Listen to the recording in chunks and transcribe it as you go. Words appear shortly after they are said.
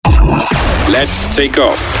Let's take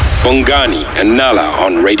off. Bongani and Nala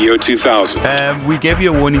on Radio 2000. We gave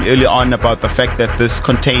you a warning earlier on about the fact that this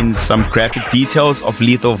contains some graphic details of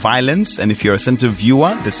lethal violence, and if you're a sensitive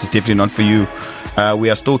viewer, this is definitely not for you. We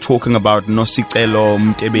are still talking about Nosicelo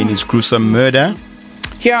Mtebeni's gruesome murder.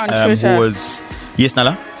 Here on Twitter. Yes,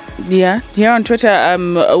 Nala? Yeah, here on Twitter,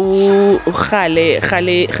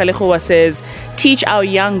 Khale says, teach our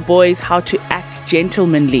young boys how to act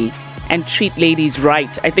gentlemanly and treat ladies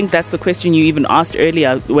right. I think that's the question you even asked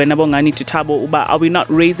earlier when Abongani to Tabo Uba, are we not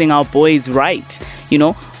raising our boys right? You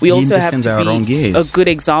know, we also have to be a good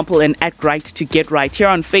example and act right to get right. Here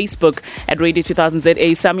on Facebook at Radio 2000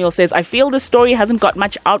 ZA, Samuel says, I feel the story hasn't got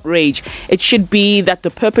much outrage. It should be that the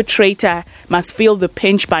perpetrator must feel the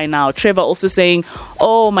pinch by now. Trevor also saying,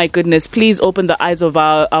 oh my goodness, please open the eyes of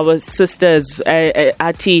our sisters.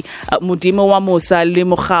 Ati Mudimo wa Musa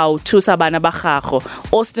limukhao tusa bana bakhago.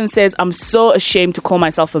 Austin says, I'm so ashamed to call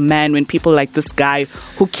myself a man when people like this guy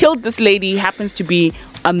who killed this lady happens to be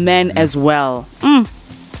a man as well.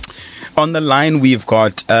 On the line, we've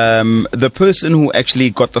got the person who actually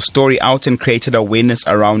got the story out and created awareness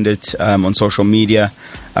around it on social media.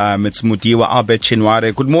 It's Mudiwa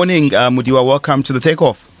Chinaire. Good morning, Mudiwa. Welcome to the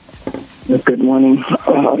Takeoff. Good morning.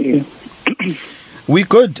 How are you? We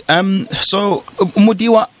good. So,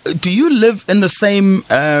 Mudiwa, do you live in the same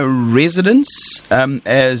residence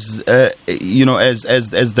as the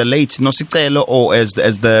late Nosicelo, or as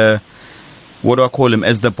the what do I call him,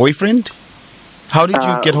 as the boyfriend? How did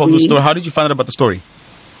you get hold of the story? How did you find out about the story?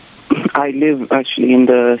 I live actually in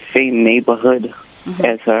the same neighborhood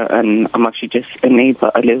as her, and I'm actually just a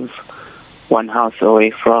neighbor. I live one house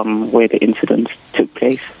away from where the incident took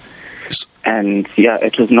place. And yeah,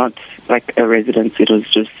 it was not like a residence, it was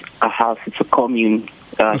just a house. It's a commune,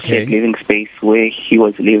 shared living space where he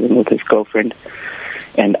was living with his girlfriend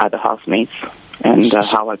and other housemates. And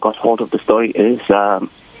how I got hold of the story is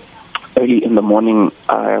early in the morning,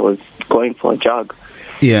 I was going for a jog.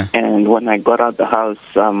 Yeah. And when I got out the house,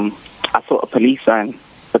 I saw a police van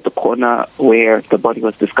at the corner where the body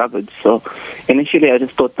was discovered. So initially I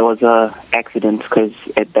just thought there was a accident, because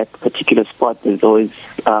at that particular spot there's always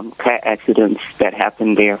car accidents that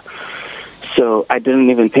happen there. So I didn't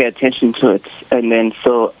even pay attention to it. And then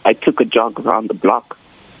so I took a jog around the block.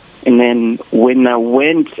 And then when I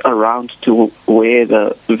went around to where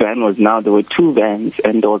the van was now, there were two vans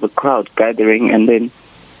and there was a crowd gathering, and then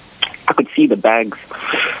I could see the bags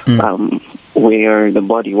where the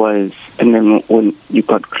body was. And then when you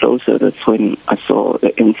got closer, that's when I saw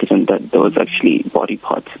the incident, that there was actually body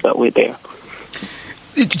parts that were there.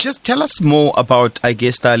 Just tell us more about, I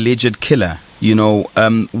guess, the alleged killer. You know,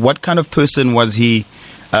 what kind of person was he?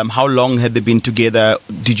 How long had they been together?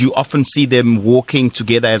 Did you often see them walking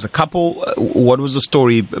together as a couple? What was the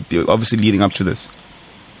story, obviously, leading up to this?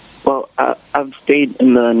 Well, I've stayed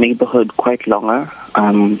in the neighborhood quite longer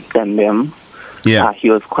than them. Yeah, he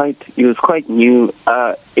was quite new.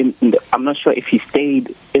 I'm not sure if he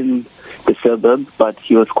stayed in the suburb, but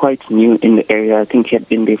he was quite new in the area. I think he had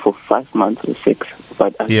been there for 5 months or 6,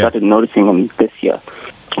 but I started noticing him this year.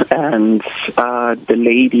 And the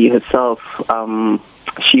lady herself,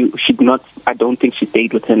 she'd not. I don't think she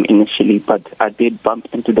stayed with him initially, but I did bump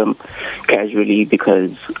into them casually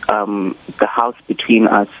because the house between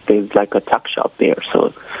us, there's like a tuck shop there,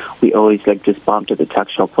 so we always like just bumped at the tuck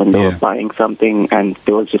shop when they were buying something, and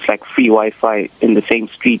there was just like free Wi-Fi in the same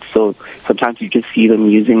street, so sometimes you just see them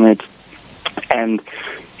using it. And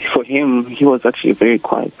for him, he was actually a very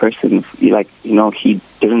quiet person. Like, you know, he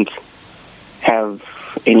didn't have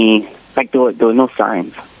any, like there were no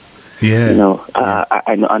signs. Yeah. You know,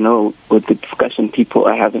 I know with the discussion people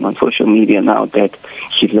are having on social media now that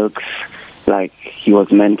he looks like he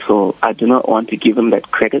was mental. I do not want to give him that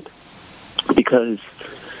credit, because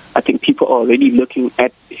I think people are already looking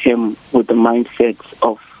at him with the mindset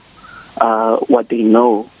of what they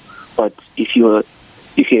know. But if you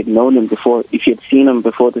had known him before, if you had seen him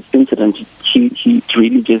before this incident, he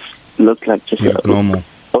really just looked like just a normal,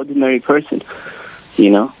 ordinary person, you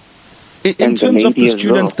know. In terms of the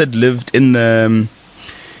students that lived in the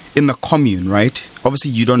commune, right?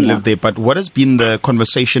 Obviously, you don't live there, but what has been the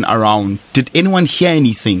conversation around? Did anyone hear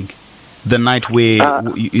anything the night where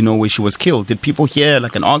where she was killed? Did people hear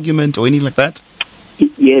like an argument or anything like that?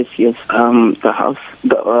 Yes. The house.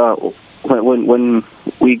 When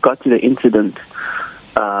we got to the incident,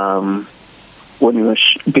 when we were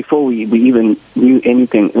before we even knew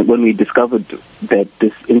anything, when we discovered that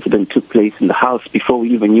this incident took place in the house, before we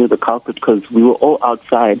even knew the culprit, because we were all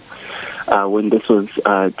outside when this was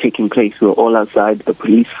taking place. We were all outside. The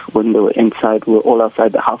police, when they were inside, we were all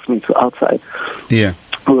outside. The housemates were outside. Yeah,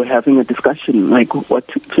 we were having a discussion like what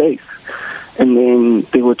took place, And then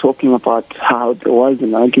they were talking about how there was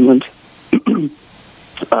an argument.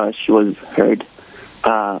 She was heard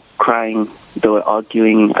crying. They were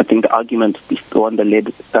arguing. I think the argument is the one that led,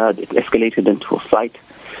 it escalated into a fight,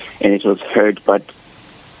 and it was heard. But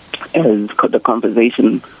as the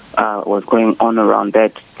conversation was going on around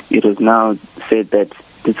that, it was now said that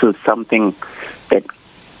this was something that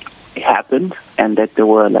happened and that they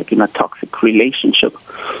were like in a toxic relationship.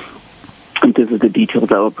 And this is the details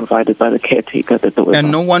that were provided by the caretaker that they were.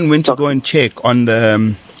 And no one went to go and check on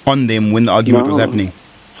them when the argument was happening.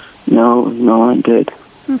 No one did.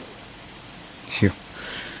 Here.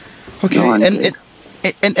 Okay, no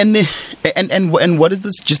and what is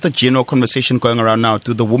this? Just a general conversation going around now.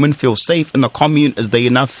 Do the women feel safe in the commune? Is there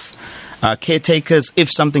enough caretakers if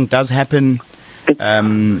something does happen?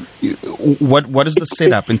 What is the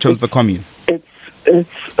setup in terms of the commune?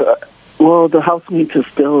 Well, the housemates are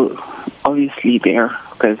still obviously there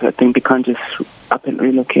because I think they can't just up and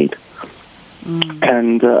relocate.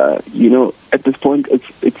 And at this point,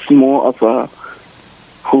 it's more of a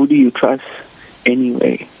who do you trust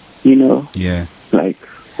anyway? Yeah. Like,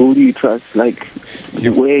 who do you trust? Like,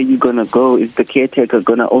 where are you gonna go? Is the caretaker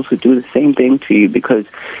gonna also do the same thing to you? Because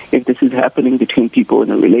if this is happening between people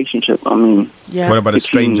in a relationship, I mean, what about a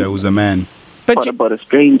stranger who's a man? What about a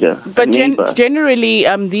stranger? But generally,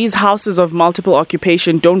 these houses of multiple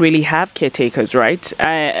occupation don't really have caretakers, right?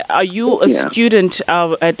 Are you a student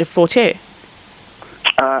at Forte?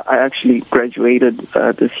 I actually graduated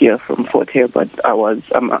this year from Forte, but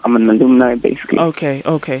I'm an alumni basically. Okay,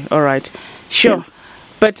 all right, sure. Yeah.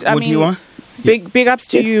 But I Mudiwa? mean, big ups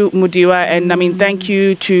to you, Mudiwa, and I mean, thank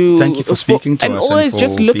you for speaking to us, and always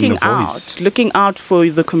just looking out for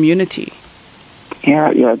the community.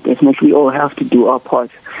 Yeah, definitely. We all have to do our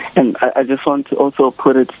part. And I just want to also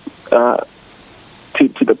put it to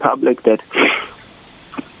the public that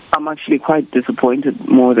I'm actually quite disappointed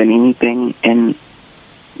more than anything in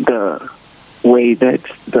the way that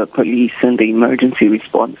the police and the emergency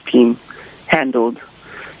response team handled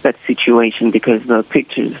that situation, because the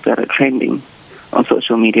pictures that are trending on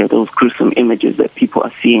social media, those gruesome images that people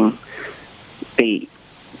are seeing, they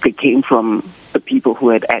came from the people who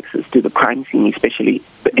had access to the crime scene, especially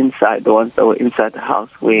the ones that were inside the house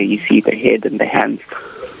where you see the head and the hands.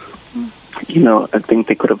 I think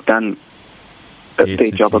they could have done their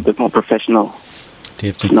job a bit more professional.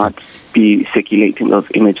 To not be circulating those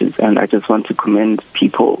images. And I just want to commend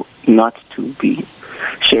people not to be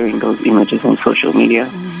sharing those images on social media.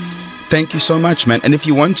 Thank you so much, man. And if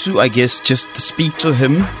you want to, I guess, just speak to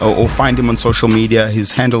him or find him on social media,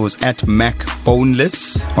 his handle is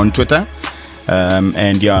 @MacBoneless on Twitter.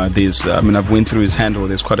 I've went through his handle.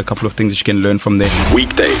 There's quite a couple of things that you can learn from there.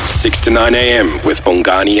 Weekdays, 6 to 9 a.m. with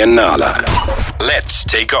Bongani and Nala. Let's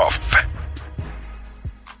take off.